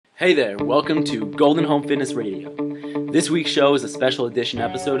Hey there, welcome to Golden Home Fitness Radio. This week's show is a special edition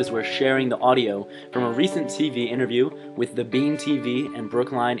episode as we're sharing the audio from a recent TV interview with the Bean TV and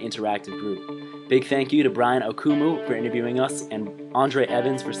Brookline Interactive Group. Big thank you to Brian Okumu for interviewing us and Andre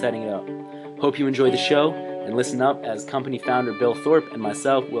Evans for setting it up. Hope you enjoy the show and listen up as company founder Bill Thorpe and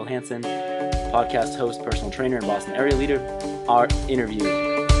myself, Will Hansen, podcast host, personal trainer, and Boston area leader, are interviewed.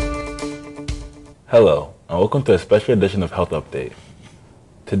 Hello, and welcome to a special edition of Health Update.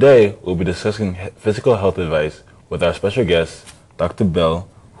 Today, we'll be discussing physical health advice with our special guest, Dr. Bill,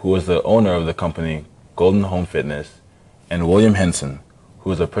 who is the owner of the company Golden Home Fitness, and William Henson,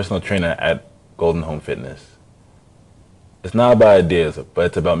 who is a personal trainer at Golden Home Fitness. It's not about ideas, but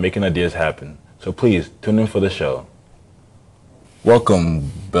it's about making ideas happen. So please, tune in for the show.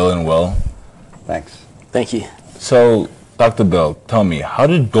 Welcome, Bill and Will. Thanks. Thank you. So, Dr. Bill, tell me, how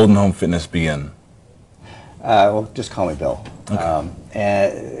did Golden Home Fitness begin? Well, just call me Bill. Okay.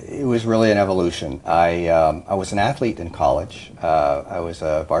 And it was really an evolution. I was an athlete in college. I was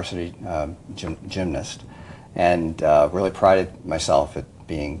a varsity gymnast, and really prided myself at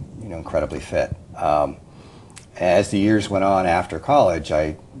being, incredibly fit. As the years went on after college,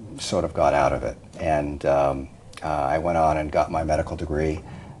 I sort of got out of it, and I went on and got my medical degree,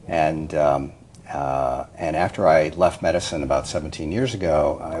 and after I left medicine about 17 years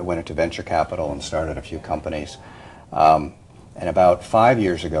ago, I went into venture capital and started a few companies. And about 5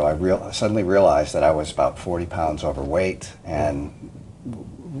 years ago, I suddenly realized that I was about 40 pounds overweight and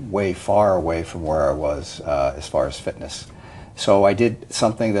way far away from where I was as far as fitness. So I did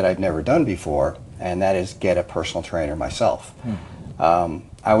something that I'd never done before, and that is get a personal trainer myself.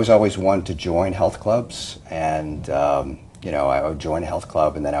 I was always one to join health clubs, and I would join a health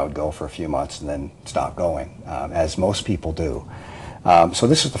club and then I would go for a few months and then stop going, as most people do. So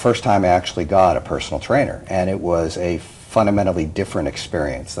this is the first time I actually got a personal trainer, and it was a fundamentally different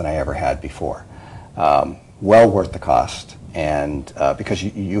experience than I ever had before. Well worth the cost, and because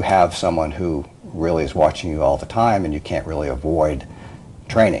you have someone who really is watching you all the time and you can't really avoid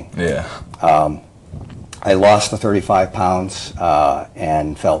training. Yeah. I lost the 35 pounds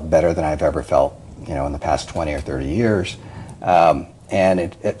and felt better than I've ever felt, in the past 20 or 30 years. And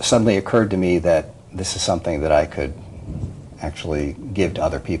it suddenly occurred to me that this is something that I could actually give to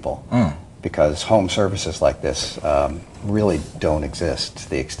other people, because home services like this really don't exist to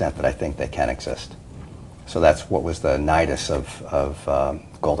the extent that I think they can exist. So that's what was the nidus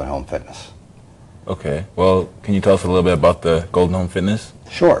of Golden Home Fitness. Okay. Well, can you tell us a little bit about the Golden Home Fitness?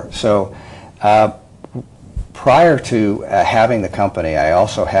 Sure. So prior to having the company, I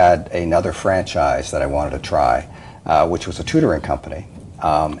also had another franchise that I wanted to try, which was a tutoring company,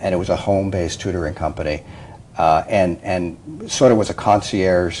 and it was a home-based tutoring company, and sort of was a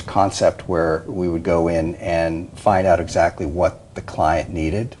concierge concept where we would go in and find out exactly what the client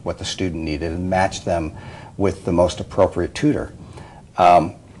needed, what the student needed, and match them with the most appropriate tutor.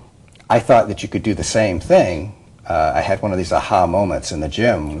 I thought that you could do the same thing. I had one of these aha moments in the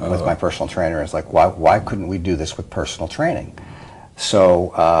gym with my personal trainer. It's like, why couldn't we do this with personal training?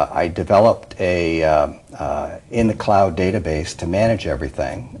 So I developed a in the cloud database to manage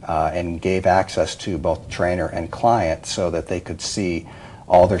everything, and gave access to both trainer and client so that they could see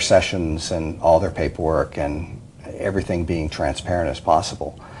all their sessions and all their paperwork and everything being transparent as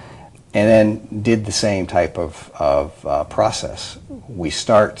possible. And then did the same type of process. We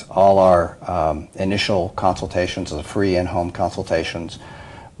start all our initial consultations as free in-home consultations.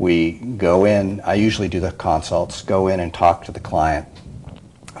 We go in, I usually do the consults, go in and talk to the client,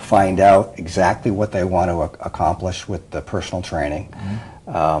 find out exactly what they want to accomplish with the personal training.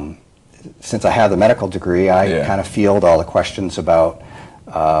 Since I have the medical degree, I kind of field all the questions about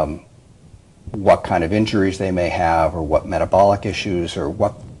what kind of injuries they may have, or what metabolic issues, or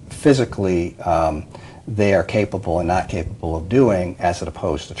what physically they are capable and not capable of doing as it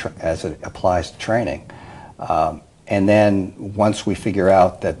applies to training. And then once we figure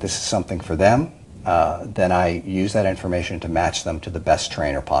out that this is something for them, then I use that information to match them to the best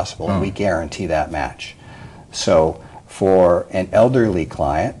trainer possible, and we guarantee that match. So for an elderly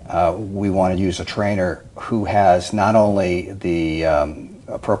client, we want to use a trainer who has not only the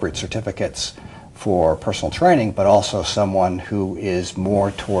appropriate certificates for personal training, but also someone who is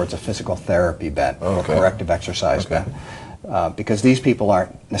more towards a physical therapy bent or corrective exercise bent. Because these people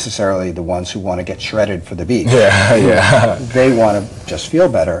aren't necessarily the ones who want to get shredded for the beach. They want to just feel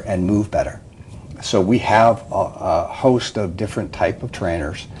better and move better. So we have a host of different type of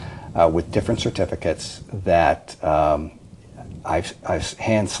trainers with different certificates that I've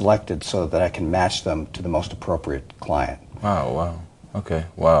hand selected so that I can match them to the most appropriate client. Wow. Okay.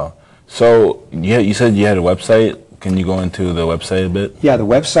 Wow. So you said you had a website can you go into the website a bit? Yeah, the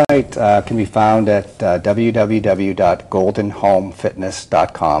website can be found at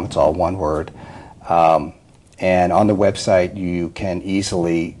www.goldenhomefitness.com. It's all one word. And on the website, you can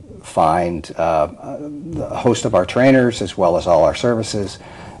easily find a host of our trainers as well as all our services.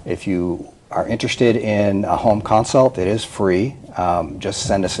 If you are interested in a home consult, it is free. Just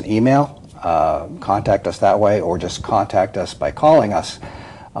send us an email, contact us that way, or just contact us by calling us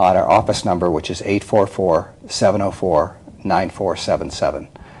on our office number, which is 844-704-9477.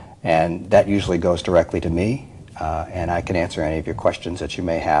 And that usually goes directly to me, and I can answer any of your questions that you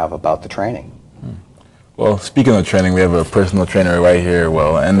may have about the training. Well, speaking of training, we have a personal trainer right here,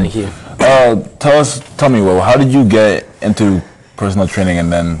 Will. And Thank you. Tell me, Will, how did you get into personal training and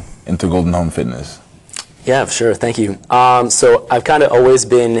then into Golden Home Fitness? Yeah, sure. Thank you. So I've kind of always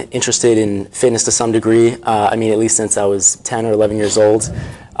been interested in fitness to some degree. I mean, at least since I was 10 or 11 years old.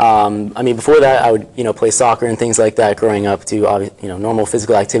 I mean, before that, I would, play soccer and things like that growing up, do, normal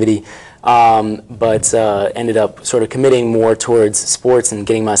physical activity. But ended up sort of committing more towards sports and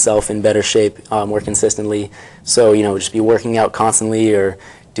getting myself in better shape more consistently. So, just be working out constantly or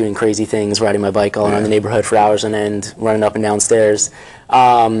doing crazy things, riding my bike all around the neighborhood for hours on end, running up and down stairs.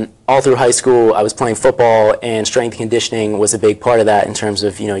 All through high school, I was playing football, and strength conditioning was a big part of that in terms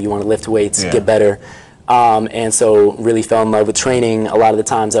of, you want to lift weights, get better. And so really fell in love with training. A lot of the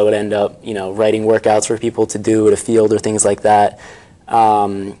times I would end up, writing workouts for people to do at a field or things like that.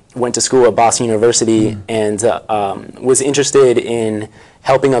 Went to school at Boston University and was interested in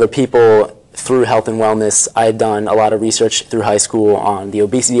helping other people through health and wellness. I had done a lot of research through high school on the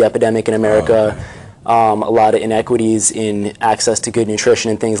obesity epidemic in America, a lot of inequities in access to good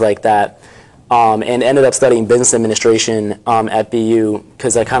nutrition and things like that, and ended up studying business administration at BU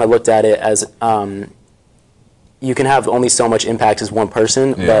because I kind of looked at it as you can have only so much impact as one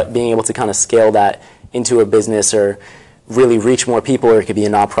person, but being able to kind of scale that into a business or really reach more people, or it could be a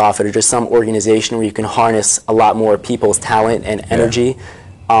nonprofit or just some organization where you can harness a lot more people's talent and energy,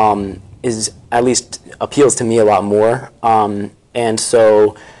 is at least appeals to me a lot more. And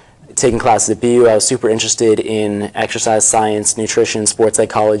so taking classes at BU, I was super interested in exercise science, nutrition, sports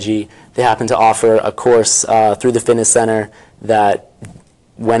psychology. They happened to offer a course through the fitness center that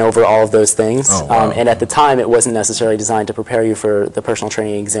went over all of those things. And at the time, it wasn't necessarily designed to prepare you for the personal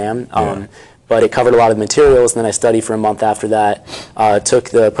training exam. But it covered a lot of materials, and then I studied for a month after that, took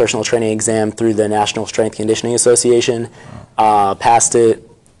the personal training exam through the National Strength Conditioning Association, passed it,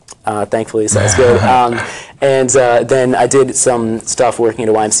 thankfully, so that's good. And then I did some stuff working at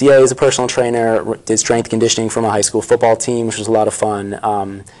a YMCA as a personal trainer, did strength conditioning for my high school football team, which was a lot of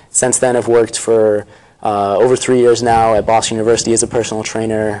fun. Since then, I've worked for over 3 years now at Boston University as a personal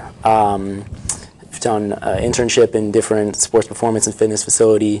trainer. I've done internship in different sports performance and fitness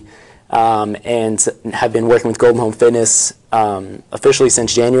facility. And have been working with Golden Home Fitness officially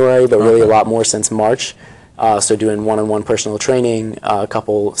since January, but really a lot more since March. So doing one-on-one personal training, a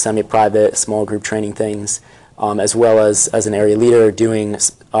couple semi-private, small group training things, as well as an area leader doing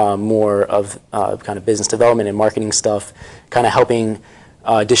more of kind of business development and marketing stuff, kind of helping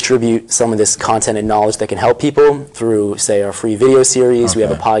distribute some of this content and knowledge that can help people through, say, our free video series. We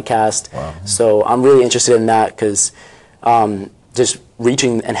have a podcast. So I'm really interested in that because just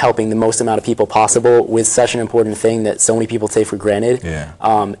reaching and helping the most amount of people possible with such an important thing that so many people take for granted.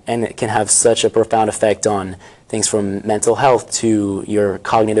 And it can have such a profound effect on things from mental health to your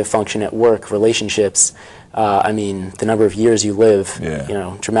cognitive function at work, relationships. I mean, the number of years you live,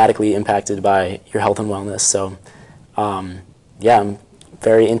 dramatically impacted by your health and wellness. So, I'm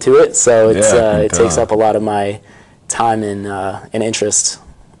very into it. So it's it takes up a lot of my time and interest.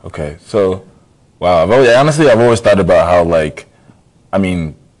 Okay, so wow, I've always thought about how, like, I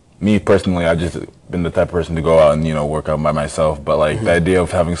mean, me personally, I've just been the type of person to go out and, work out by myself. But, like, the idea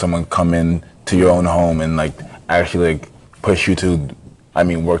of having someone come in to your own home and, like, actually, like, push you to,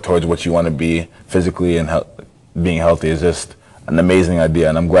 work towards what you want to be physically and being healthy is just an amazing idea.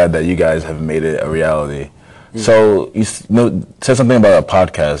 And I'm glad that you guys have made it a reality. So you said something about a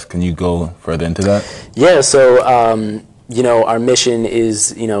podcast. Can you go further into that? Yeah, so our mission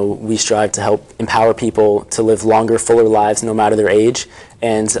is, we strive to help empower people to live longer, fuller lives no matter their age.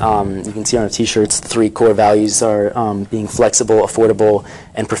 And you can see on our t-shirts, the 3 core values are being flexible, affordable,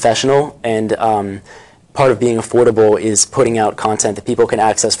 and professional. And part of being affordable is putting out content that people can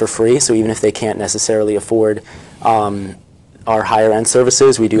access for free. So even if they can't necessarily afford our higher end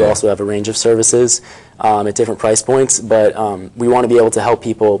services, we do also have a range of services at different price points. But we want to be able to help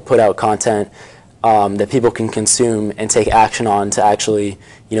people put out content that people can consume and take action on to actually,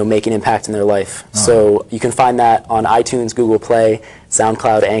 make an impact in their life. So you can find that on iTunes, Google Play,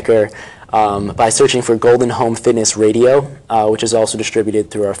 SoundCloud, Anchor. by searching for Golden Home Fitness Radio, which is also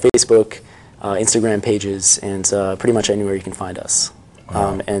distributed through our Facebook, Instagram pages, and pretty much anywhere you can find us.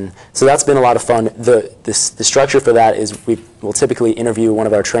 And so that's been a lot of fun. The structure for that is we'll typically interview one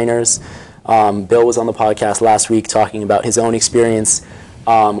of our trainers. Bill was on the podcast last week talking about his own experience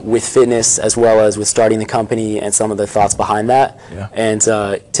with fitness as well as with starting the company and some of the thoughts behind that. Yeah. And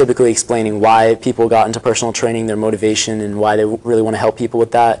typically explaining why people got into personal training, their motivation, and why they really want to help people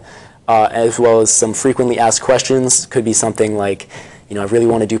with that, as well as some frequently asked questions. Could be something like, I really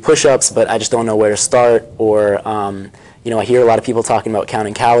want to do push-ups, but I just don't know where to start, or I hear a lot of people talking about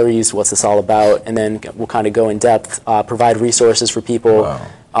counting calories. What's this all about? And then we'll kind of go in depth, provide resources for people.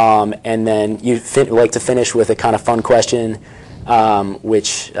 Wow. And then you like to finish with a kind of fun question,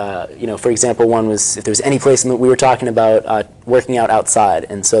 which, for example, one was if there's any place we were talking about working out outside.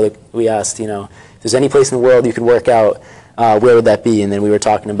 And so we asked, if there's any place in the world you could work out, where would that be? And then we were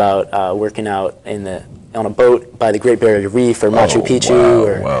talking about working out on a boat by the Great Barrier Reef or Machu Picchu,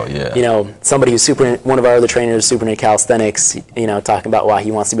 or somebody who's one of our other trainers, super into calisthenics, talking about why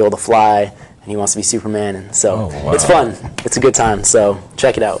he wants to be able to fly and he wants to be Superman, and so it's fun. It's a good time, so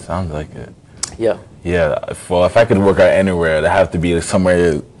check it out. Sounds like it. Yeah. Yeah. Well, if I could work out anywhere, it'd have to be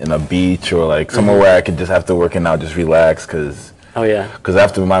somewhere in a beach or like somewhere where I could just after working out just relax, because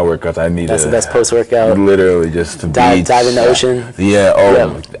after my workouts, I need that's the best post-workout. Literally just to dive in the ocean.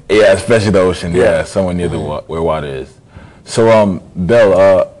 Yeah. Yeah. Especially the ocean. Yeah. Somewhere near where water is. So,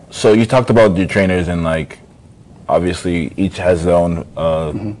 Bill, so you talked about your trainers and like, obviously each has their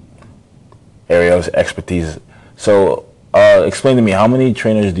own area of expertise. So, explain to me, how many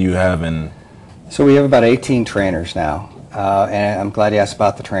trainers do you have in? So we have about 18 trainers now, and I'm glad you asked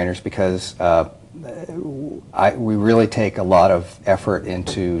about the trainers because we really take a lot of effort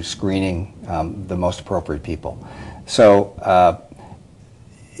into screening the most appropriate people. So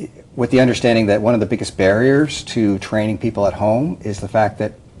with the understanding that one of the biggest barriers to training people at home is the fact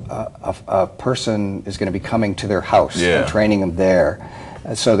that a person is going to be coming to their house and training them there.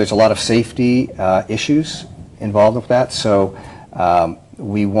 So there's a lot of safety issues involved with that. So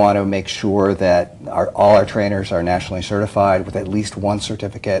we want to make sure that all our trainers are nationally certified with at least one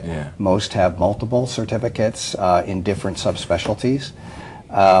certificate. Most have multiple certificates in different subspecialties.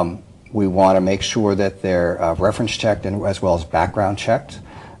 We want to make sure that they're reference checked and as well as background checked.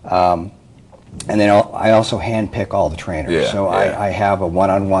 And then I also handpick all the trainers. I have a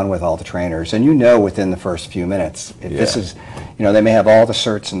one-on-one with all the trainers. And within the first few minutes, if this is, they may have all the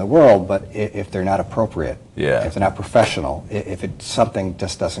certs in the world, but if they're not appropriate, if they're not professional, if it's something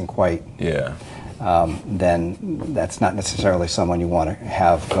just doesn't quite, then that's not necessarily someone you want to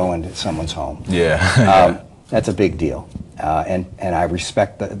have go into someone's home. That's a big deal. And I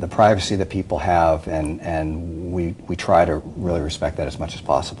respect the privacy that people have, and we try to really respect that as much as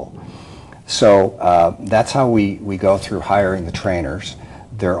possible. So that's how we go through hiring the trainers.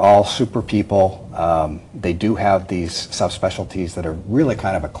 They're all super people. They do have these subspecialties that are really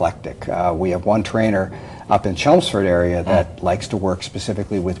kind of eclectic. We have one trainer up in Chelmsford area that likes to work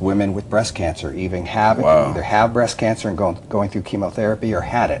specifically with women with breast cancer, either have breast cancer and going through chemotherapy or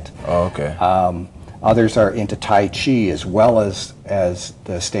had it. Others are into Tai Chi as well as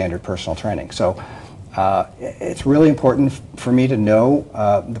the standard personal training. So it's really important for me to know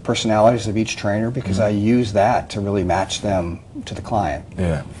the personalities of each trainer because I use that to really match them to the client.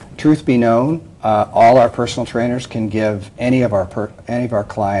 Truth be known, all our personal trainers can give any of our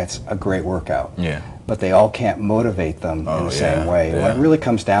clients a great workout. But they all can't motivate them in the same way. When it really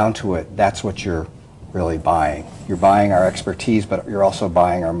comes down to it, that's what you're really buying. You're buying our expertise, but you're also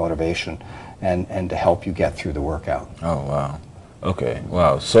buying our motivation and to help you get through the workout. Oh, wow. Okay,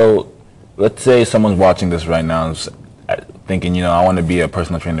 wow. So let's say someone's watching this right now and thinking, I want to be a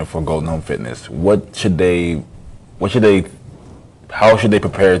personal trainer for Golden Home Fitness. How should they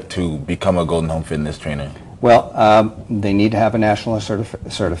prepare to become a Golden Home Fitness trainer? Well, they need to have a national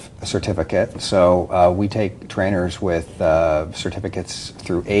certificate. So we take trainers with certificates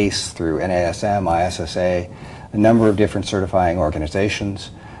through ACE, through NASM, ISSA, a number of different certifying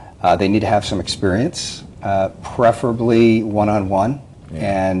organizations. They need to have some experience, preferably one-on-one.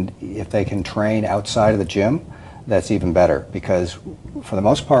 And if they can train outside of the gym, that's even better because for the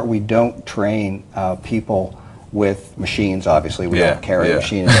most part we don't train people with machines. Obviously we don't carry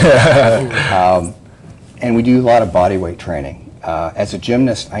machines. And we do a lot of body weight training. As a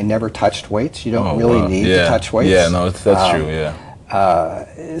gymnast, I never touched weights. You don't really need to touch weights. That's true.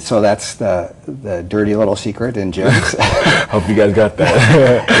 So that's the dirty little secret in gyms. Hope you guys got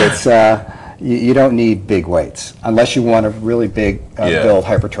that. It's you don't need big weights unless you want to really build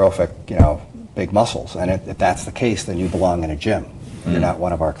hypertrophic, big muscles. And if that's the case, then you belong in a gym. You're not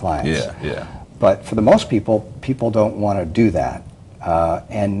one of our clients. Yeah. But for the most people, people don't want to do that,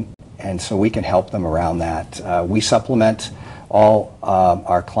 and so we can help them around that. We supplement all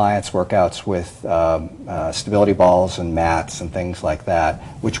our clients' workouts with stability balls and mats and things like that,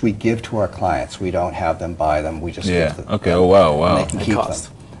 which we give to our clients. We don't have them buy them. We just give them. Okay. Oh wow. And they can keep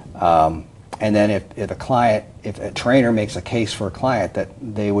them. And then if a trainer makes a case for a client that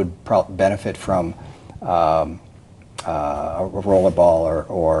they would benefit from a roller ball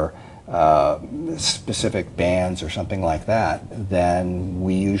or specific bands or something like that, then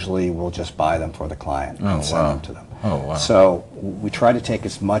we usually will just buy them for the client and send them to them. Oh, wow. So we try to take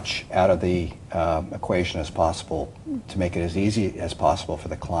as much out of the equation as possible to make it as easy as possible for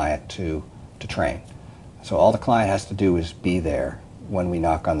the client to train. So all the client has to do is be there when we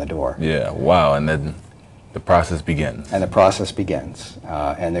knock on the door. Yeah, wow, and then the process begins. And the process begins,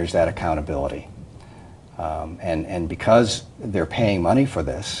 and there's that accountability. And because they're paying money for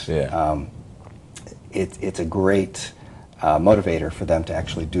this, it's a great motivator for them to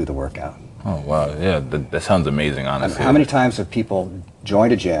actually do the workout. Oh, wow, yeah, that sounds amazing, honestly. How many times have people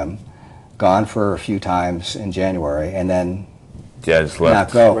joined a gym, gone for a few times in January, and then just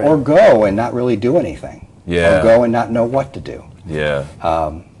left. not go, or go and not really do anything, or go and not know what to do? Yeah.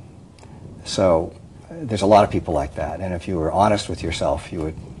 So there's a lot of people like that, and if you were honest with yourself, you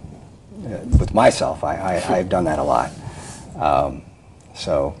would. With myself, I've done that a lot.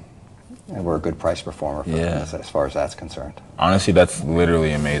 And we're a good price performer as far as that's concerned. Honestly, that's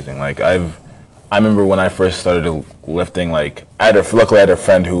literally amazing. Like I remember when I first started lifting, like luckily I had a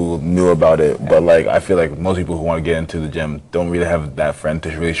friend who knew about it, but like I feel like most people who want to get into the gym don't really have that friend to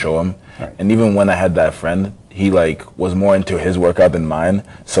really show them. Right. And even when I had that friend, he like was more into his workout than mine,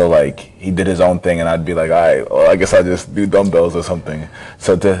 so like he did his own thing, and I'd be like, all right, well, I guess I'll just do dumbbells or something.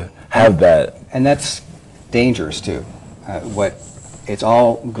 So to have that, and that's dangerous too. It's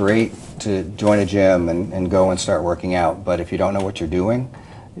all great to join a gym and go and start working out, but if you don't know what you're doing,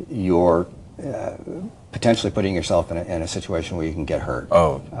 you're potentially putting yourself in a situation where you can get hurt.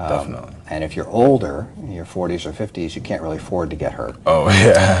 Oh, definitely. And if you're older, in your 40s or 50s, you can't really afford to get hurt. Oh,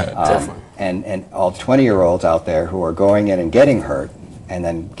 yeah. Definitely. And all 20-year-olds out there who are going in and getting hurt and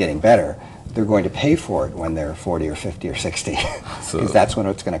then getting better, they're going to pay for it when they're 40 or 50 or 60, because that's when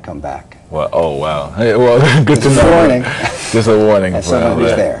it's going to come back. Well, oh, wow. Hey, well, good to know. Just a warning. Just a warning. And someone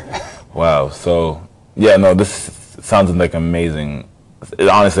who's there. Wow. So, yeah, no, this sounds like amazing.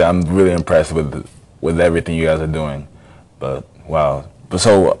 Honestly, I'm really impressed with everything you guys are doing. But, wow. But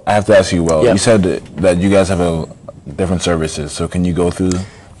so, I have to ask you, you said that you guys have different services. So, can you go through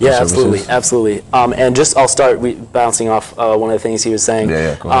Yeah, absolutely. And just I'll start bouncing off one of the things he was saying.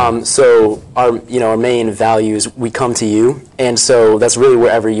 Go ahead. So our main values, we come to you, and so that's really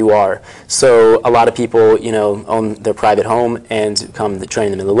wherever you are. So a lot of people own their private home and come to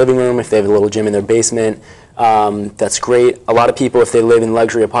train them in the living room. If they have a little gym in their basement, that's great. A lot of people, if they live in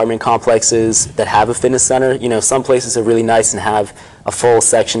luxury apartment complexes that have a fitness center, some places are really nice and have a full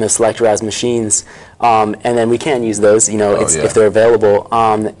section of selectorized machines, and then we can use those, if they're available.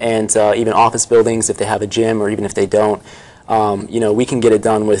 And even office buildings, if they have a gym, or even if they don't, we can get it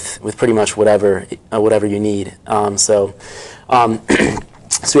done with pretty much whatever you need. So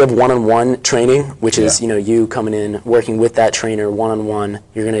we have one-on-one training, which is you coming in, working with that trainer one-on-one.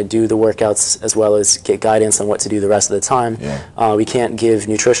 You're going to do the workouts as well as get guidance on what to do the rest of the time. We can't give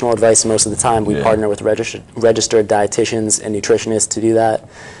nutritional advice most of the time. We partner with registered dietitians and nutritionists to do that.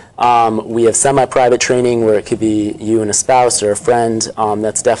 We have semi-private training where it could be you and a spouse or a friend.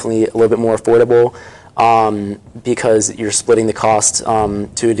 That's definitely a little bit more affordable because you're splitting the cost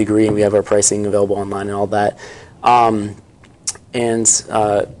to a degree, and we have our pricing available online and all that.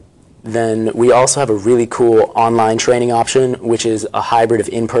 Then we also have a really cool online training option, which is a hybrid of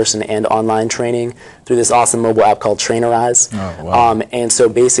in-person and online training through this awesome mobile app called Trainerize. Oh, wow. And so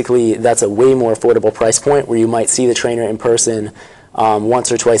basically that's a way more affordable price point where you might see the trainer in person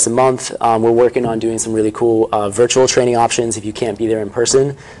once or twice a month. We're working on doing some really cool virtual training options if you can't be there in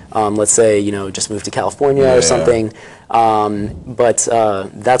person. Let's say, just move to California or something. But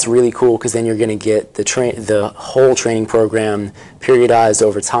that's really cool because then you're going to get the whole training program periodized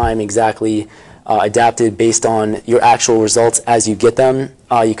over time, exactly adapted based on your actual results as you get them.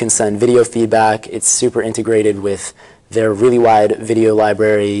 You can send video feedback. It's super integrated with their really wide video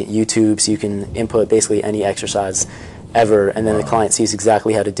library, YouTube, so you can input basically any exercise ever, and then the client sees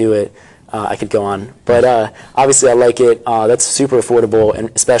exactly how to do it. I could go on, but obviously I like it. That's super affordable, and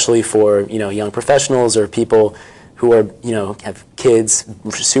especially for young professionals or people who are, have kids,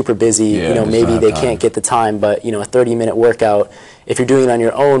 super busy, maybe they can't get the time, but, a 30-minute workout, if you're doing it on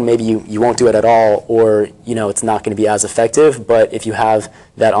your own, maybe you won't do it at all, or, it's not going to be as effective. But if you have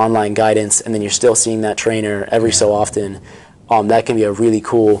that online guidance and then you're still seeing that trainer every so often, that can be a really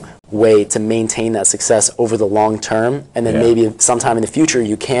cool way to maintain that success over the long term. And then maybe sometime in the future,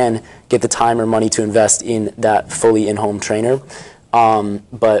 you can get the time or money to invest in that fully in-home trainer.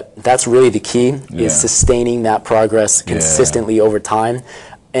 But that's really the key, is sustaining that progress consistently over time.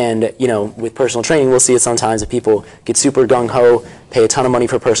 And, with personal training, we'll see it sometimes that people get super gung-ho, pay a ton of money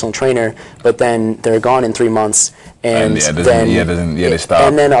for a personal trainer, but then they're gone in 3 months, and then they stop.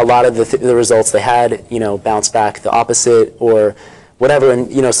 And then a lot of the results they had, bounce back the opposite or whatever.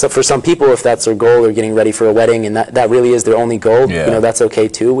 And, so for some people, if that's their goal, or getting ready for a wedding, and that really is their only goal, that's okay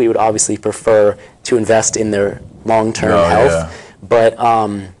too. We would obviously prefer to invest in their long-term health. But,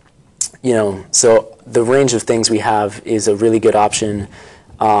 so the range of things we have is a really good option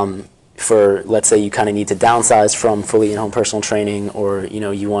for, let's say you kind of need to downsize from fully in-home personal training, or,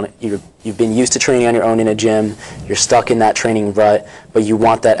 you've been used to training on your own in a gym, you're stuck in that training rut, but you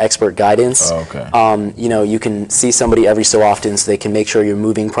want that expert guidance. You can see somebody every so often so they can make sure you're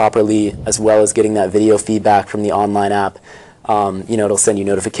moving properly, as well as getting that video feedback from the online app. It'll send you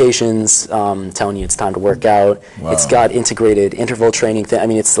notifications telling you it's time to work out. It's got integrated interval training.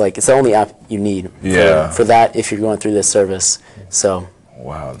 It's the only app you need for that if you're going through this service. So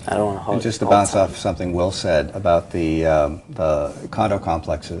I don't want to hold. And just to bounce off something Will said about the condo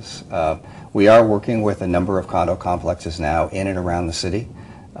complexes, we are working with a number of condo complexes now in and around the city.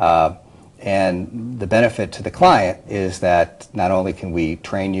 And the benefit to the client is that not only can we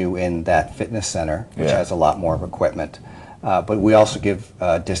train you in that fitness center, which has a lot more of equipment, but we also give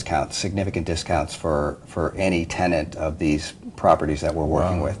discounts, significant discounts for any tenant of these properties that we're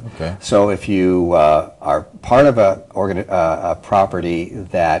working with. So if you are part of a property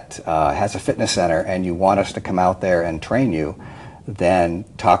that has a fitness center and you want us to come out there and train you, then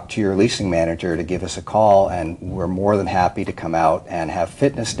talk to your leasing manager to give us a call, and we're more than happy to come out and have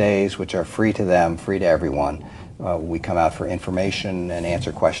fitness days, which are free to them, free to everyone. We come out for information and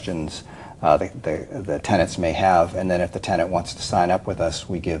answer questions the tenants may have, and then if the tenant wants to sign up with us,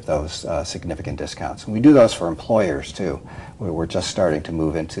 we give those significant discounts. And we do those for employers too. We're just starting to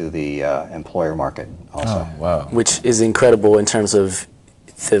move into the employer market also. Which is incredible in terms of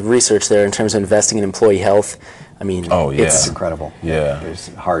the research there, in terms of investing in employee health. It's incredible. There's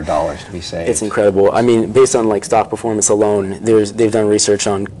hard dollars to be saved. It's incredible. Based on stock performance alone, they've done research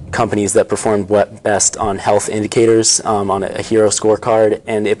on companies that performed best on health indicators on a hero scorecard,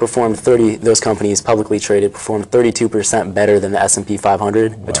 and it performed those companies publicly traded performed 32% better than the S&P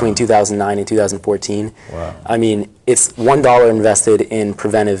 500 between 2009 and 2014. It's $1 invested in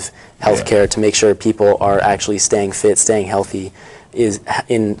preventive health care to make sure people are actually staying fit, staying healthy, is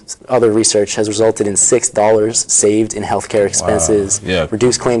in other research has resulted in $6 saved in healthcare expenses,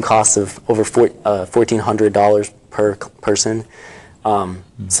 reduced claim costs of over $1,400 per person.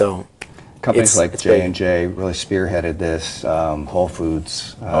 So companies like J&J really spearheaded this. Whole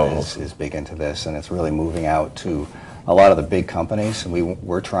Foods is big into this, and it's really moving out to a lot of the big companies, and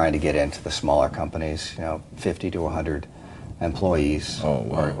we're trying to get into the smaller companies, 50 to 100 employees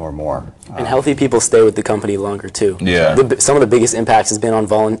or more. And healthy people stay with the company longer too. Some of the biggest impacts has been on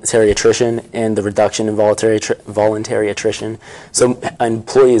voluntary attrition and the reduction in voluntary attrition. So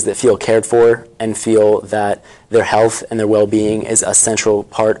employees that feel cared for and feel that their health and their well-being is a central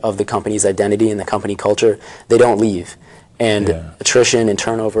part of the company's identity and the company culture, they don't leave. And attrition and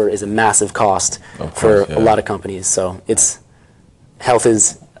turnover is a massive cost for a lot of companies. So health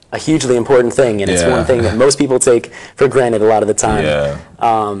is a hugely important thing, and it's one thing that most people take for granted a lot of the time.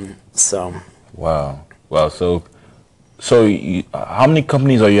 So how many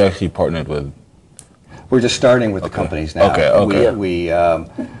companies are you actually partnered with? We're just starting with the companies now.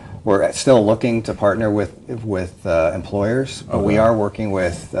 We're still looking to partner with employers, but we are working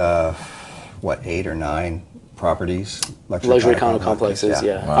with 8 or 9 properties, luxury condo complexes.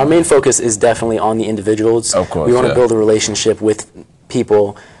 Our main focus is definitely on the individuals. Of course, we want to build a relationship with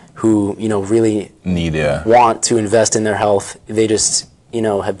people who really want to invest in their health. They just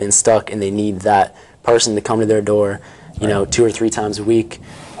have been stuck, and they need that person to come to their door 2 or 3 times a week,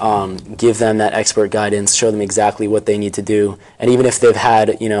 give them that expert guidance, show them exactly what they need to do. And even if they've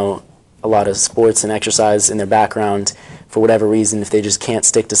had a lot of sports and exercise in their background, for whatever reason, if they just can't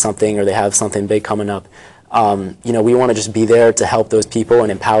stick to something, or they have something big coming up, we want to just be there to help those people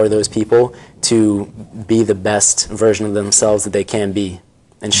and empower those people to be the best version of themselves that they can be,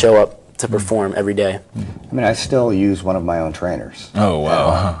 and show up to perform every day. I mean, I still use one of my own trainers. Oh,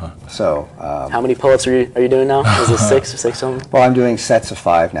 wow. So, How many pull-ups are you doing now? Is it six or something? well, I'm doing sets of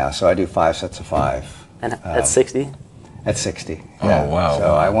 5 now, so I do 5 sets of 5. And at 60? At 60. Oh, Yeah. wow.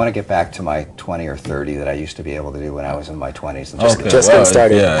 So I want to get back to my 20 or 30 that I used to be able to do when I was in my 20s. And Just getting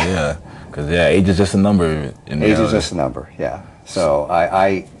started. Yeah. Because, age is just a number. In age is reality. just a number, yeah. So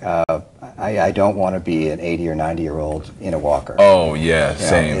I don't want to be an 80 or 90-year-old in a walker. Oh, yeah. know,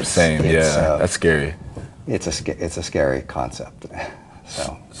 Same. it's, That's scary. It's a scary concept.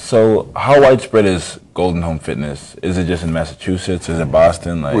 So how widespread is Golden Home Fitness? Is it just in Massachusetts? Is it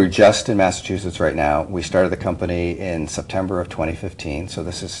Boston? We're just in Massachusetts right now. We started the company in September of 2015, so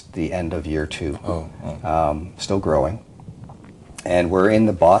this is the end of year 2. Still growing. And we're in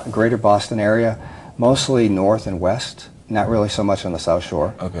the greater Boston area, mostly north and west, not really so much on the South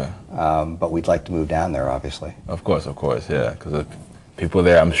Shore. Okay. But we'd like to move down there, obviously. Of course, yeah. Because people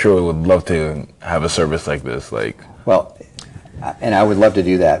there, I'm sure, would love to have a service like this. Well, and I would love to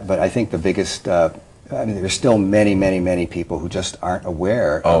do that, but I think the biggest, there's still many people who just aren't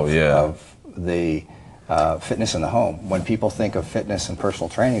aware of the fitness in the home. When people think of fitness and personal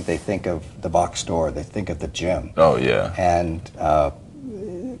training, they think of the box store, they think of the gym. Oh, yeah. And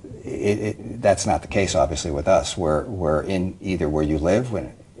that's not the case, obviously, with us. We're in either where you live,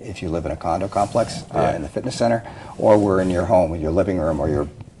 if you live in a condo complex in the fitness center, or we're in your home, in your living room, or you're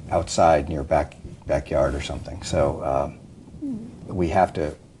outside in your backyard or something. So we have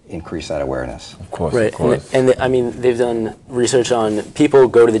to increase that awareness. Of course, right. of course. And I mean, they've done research on people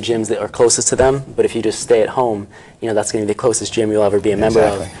go to the gyms that are closest to them, but if you just stay at home, that's going to be the closest gym you'll ever be a member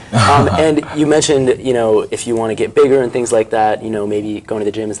of. And you mentioned, if you want to get bigger and things like that, maybe going to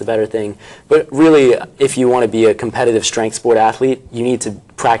the gym is the better thing. But really, if you want to be a competitive strength sport athlete, you need to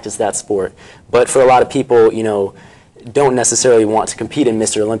practice that sport. But for a lot of people, don't necessarily want to compete in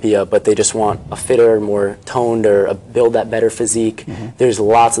Mr. Olympia, but they just want a fitter, more toned, or build that better physique. There's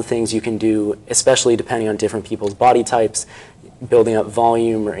lots of things you can do, especially depending on different people's body types, building up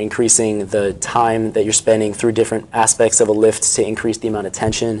volume or increasing the time that you're spending through different aspects of a lift to increase the amount of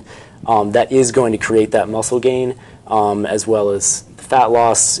tension. That is going to create that muscle gain, as well as fat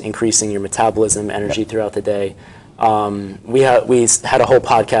loss, increasing your metabolism, energy throughout the day. We had a whole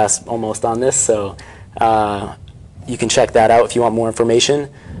podcast almost on this, so you can check that out if you want more information.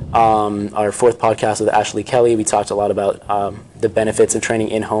 Our 4th podcast with Ashley Kelly, we talked a lot about the benefits of training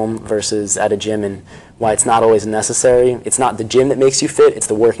in-home versus at a gym and why it's not always necessary. It's not the gym that makes you fit, it's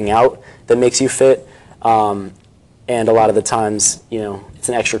the working out that makes you fit. And a lot of the times, it's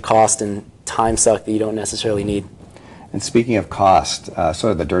an extra cost and time suck that you don't necessarily need. And speaking of cost,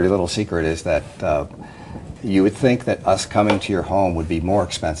 sort of the dirty little secret is that you would think that us coming to your home would be more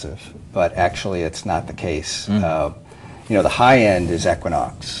expensive, but actually it's not the case. The high end is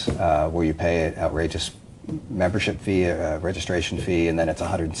Equinox, where you pay an outrageous membership fee, a registration fee, and then it's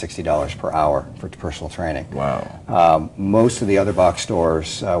 $160 per hour for personal training. Wow. Most of the other box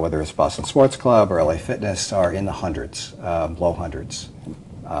stores, whether it's Boston Sports Club or LA Fitness, are in the hundreds, low hundreds.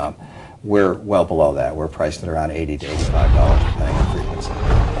 We're well below that. We're priced at around $80 to $85 depending on frequency,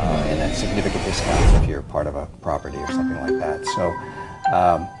 and then significant discounts if you're part of a property or something like that. So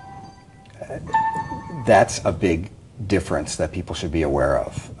that's a big difference that people should be aware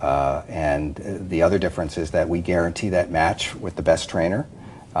of. And the other difference is that we guarantee that match with the best trainer.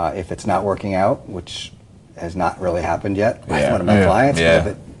 If it's not working out, which has not really happened yet with one of my clients,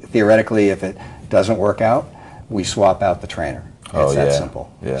 but theoretically, if it doesn't work out, we swap out the trainer. It's that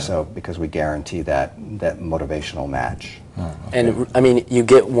simple. So because we guarantee that motivational match. And I mean, you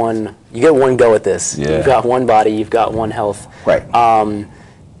get one go at this. You've got one body, you've got one health. Right.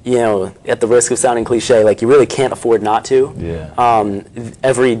 At the risk of sounding cliche, you really can't afford not to.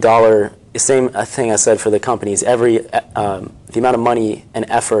 Every dollar, same thing I said for the companies, the amount of money and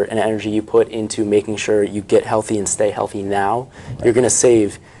effort and energy you put into making sure you get healthy and stay healthy now, you're going to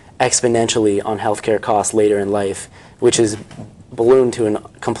save exponentially on healthcare costs later in life, which is ballooned to a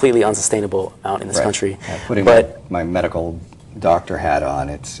completely unsustainable amount in this country. Putting my medical doctor hat on,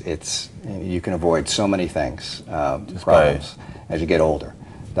 it's you can avoid so many things, problems as you get older.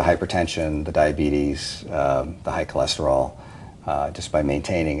 The hypertension, the diabetes, the high cholesterol, just by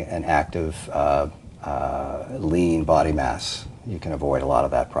maintaining an active, lean body mass, you can avoid a lot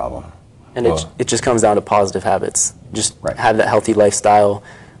of that problem. And it just comes down to positive habits. Just have that healthy lifestyle,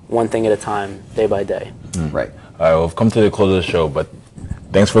 one thing at a time, day by day. Right. All right, we've come to the close of the show, but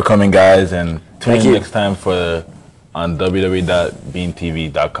thanks for coming, guys, and tune in next time on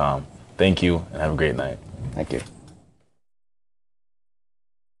www.beantv.com. Thank you, and have a great night. Thank you.